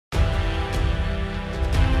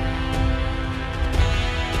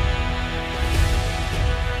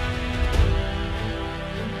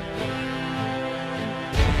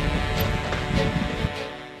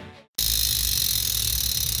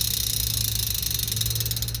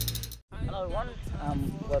Hello everyone,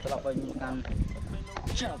 welcome to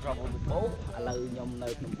my channel Travel with Bo. Hello nhóm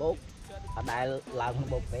nơi Phnom Bok. Ở đây lang Phnom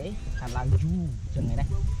Bok thế, hành lang du chừng này này,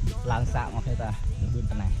 lang xạo ngọc thế ta, bên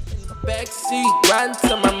bên này. Backseat riding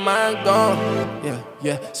till my mind gone.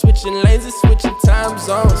 Yeah, switching lanes and switching time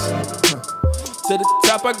zones. To the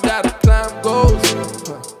top I gotta climb goals.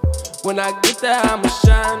 When I get there I'ma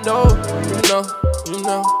shine though.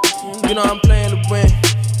 You know I'm playing to win.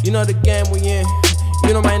 You know the game we in.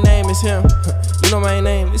 You know my name is him. You know my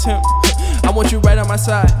name is him. I want you right on my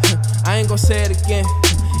side. I ain't gon' say it again.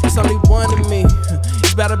 It's only one of me.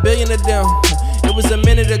 It's about a billion of them. It was a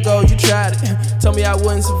minute ago you tried it. Told me I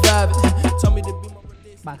wouldn't survive it. Told me to be more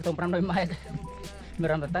realistic. Bạn không 500 mét.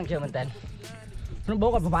 Mình làm tăng chiều mình tên. Phnom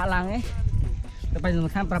Bok còn vả lang ấy. Tập bây giờ mình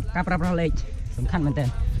khám pra lệch. Sầm khăn mình tên.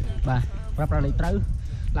 Và pra lệch trâu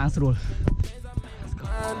lang sườn.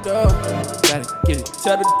 Gotta get it.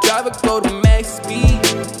 Tell the driver go to max speed.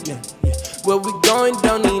 Yeah. Where we going?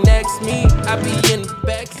 Don't need next me. I be in the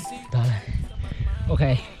backseat. Ok.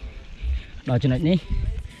 Đó cho nên ní.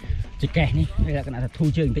 Chỉ kẻ ní. Đây là cái này là thu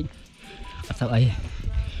chưa tí. Sợ ấy.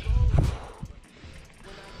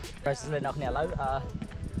 Rồi lên nọc nè lấy.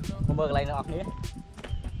 Một bờ lại nọc ní.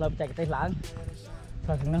 Lâm chạy cái tay láng.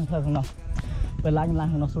 Thôi không nào. Bên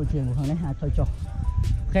láng nó xôi chiều của thằng này hai thôi cho.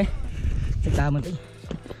 Ok. Chúng ta mình tí.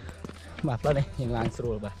 Bạc lên đây, nhìn làng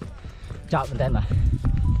sưu bà. Chọn bên tên mà.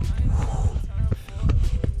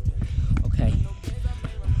 Ok.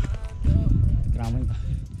 Ground mình.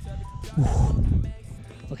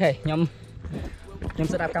 Ok, nhóm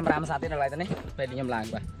sẽ đạp camera mà sát tiến lại tên này. Về đi nhóm làng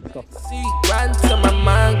bà. Go. Riding till my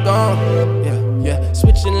mind gone. Yeah.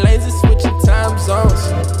 Switching lanes and switching time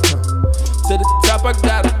zones. To the top I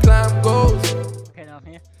gotta climb goals. Ok nào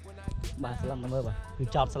nhé. Bà sẽ làm mơ bà. Cứ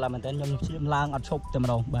chọn sẽ làm bên tên nhóm chiếm làng ở chụp cho mà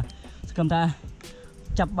đâu bà. Cầm ta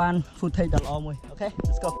chập ban footage đàn o mùi. Ok,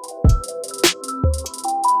 let's go.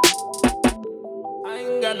 I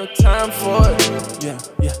ain't got no time for it.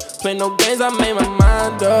 Yeah. Play no games, I made my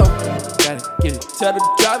mind up. Gotta get it. Tell the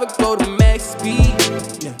driver go to max speed.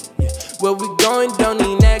 Yeah. Where we going? Don't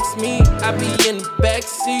need next me. I be in the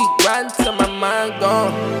backseat riding till my mind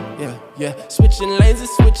gone. Yeah. Switching lanes and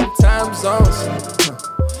switching time zones.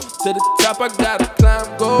 To the top I gotta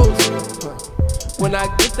climb goals. When I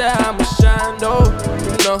get there, I'ma shine though.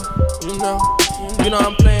 You know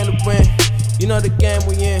I'm playing to win. You know the game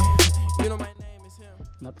we in. You know my name is him.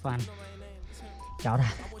 Not fun. Chào đây.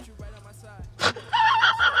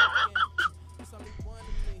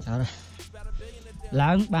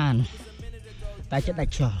 Láng bàn. Tay chất đạch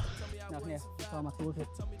trở.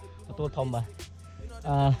 Tôi thông bà.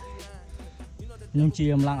 Nhưng chi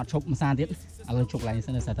em lang ở chụp mà xa tiếp. Lên chụp lại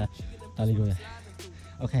sẽ là ta đi rồi.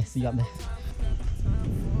 Ok, see you up there.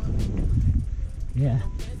 Yeah.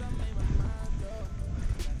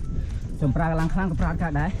 Chồng pra lang khang pra cả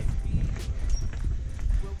đấy.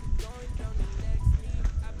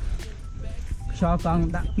 Cho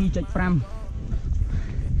con đã 2.5.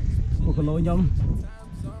 Một cái lối nhôm.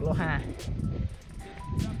 Lô hà.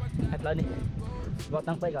 Hãy lên đi. Gọi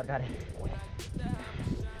tăng bay gọt cả đây.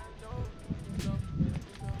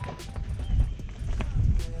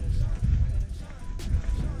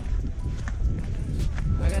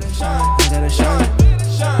 I gotta shine.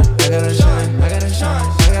 I gotta shine. I gotta shine.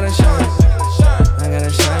 I gotta shine. I gotta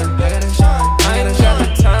shine. I gotta shine. I ain't got no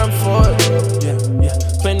time for it. Yeah.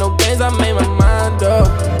 Play no games, I made my mind up.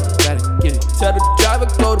 Gotta get it. Tell the driver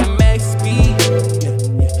go to max speed. Yeah.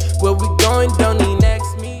 Where we going? Don't need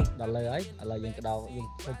next me. Đặt lời ấy, lời dừng cái đầu,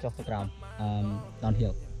 dừng cho cái ground.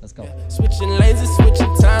 Downhill. Let's go. Switching lanes and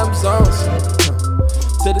switching time zones.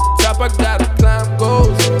 To the top I gotta climb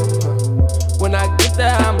goals. When I get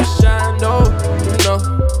there, I'ma shine though. You know.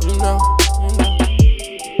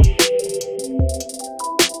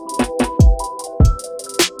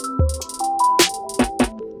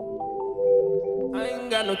 I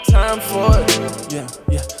ain't got no time for it. Yeah.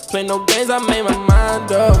 Play no games, I made my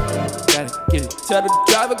mind up. Gotta get it. Tell the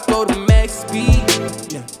driver go to max speed.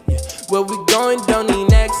 Yeah. Where we going? Don't need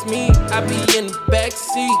next me. I be in the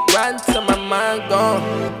backseat riding till my mind gone.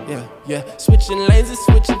 Yeah. Switching lanes and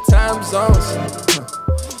switching time zones.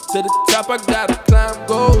 To the top I gotta climb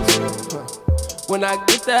goals. When I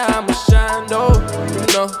get there I'ma shine though.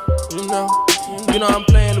 You know I'm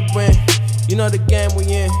playing to win. You know the game we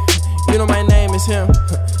in. You know my name is him.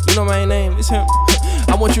 You know my name is him.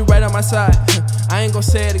 I want you right on my side. I ain't gon'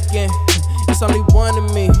 say it again. It's only one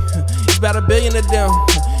of me. It's about a billion of them.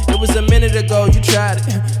 It was a minute ago you tried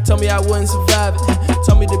it. Told me I wouldn't survive it.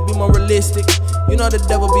 Told me to be more realistic. You know the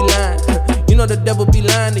devil be lying. You know the devil be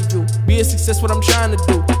lying to you. Be a success, what I'm trying to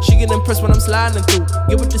do. She get impressed when I'm sliding through.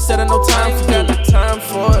 Get what you said, I no time for you. Got no time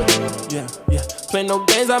for it. Yeah, yeah. Play no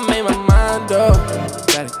games, I made my mind up.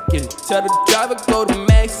 Gotta get it. Tell the driver go to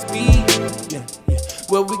max speed. Yeah, yeah.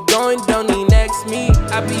 Where we going, don't need ask me.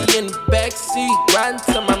 I be in the backseat, riding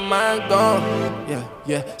till my mind gone. Yeah,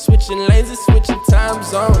 yeah. Switching lanes and switching time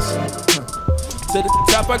zones. To the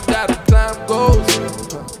top, I gotta climb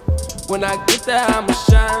goals. When I get there, I'ma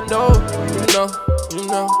shine, though. You know, you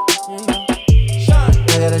know, you know.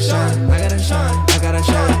 I gotta shine, I gotta shine, I gotta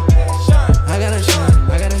shine. I gotta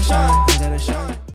shine, I gotta shine.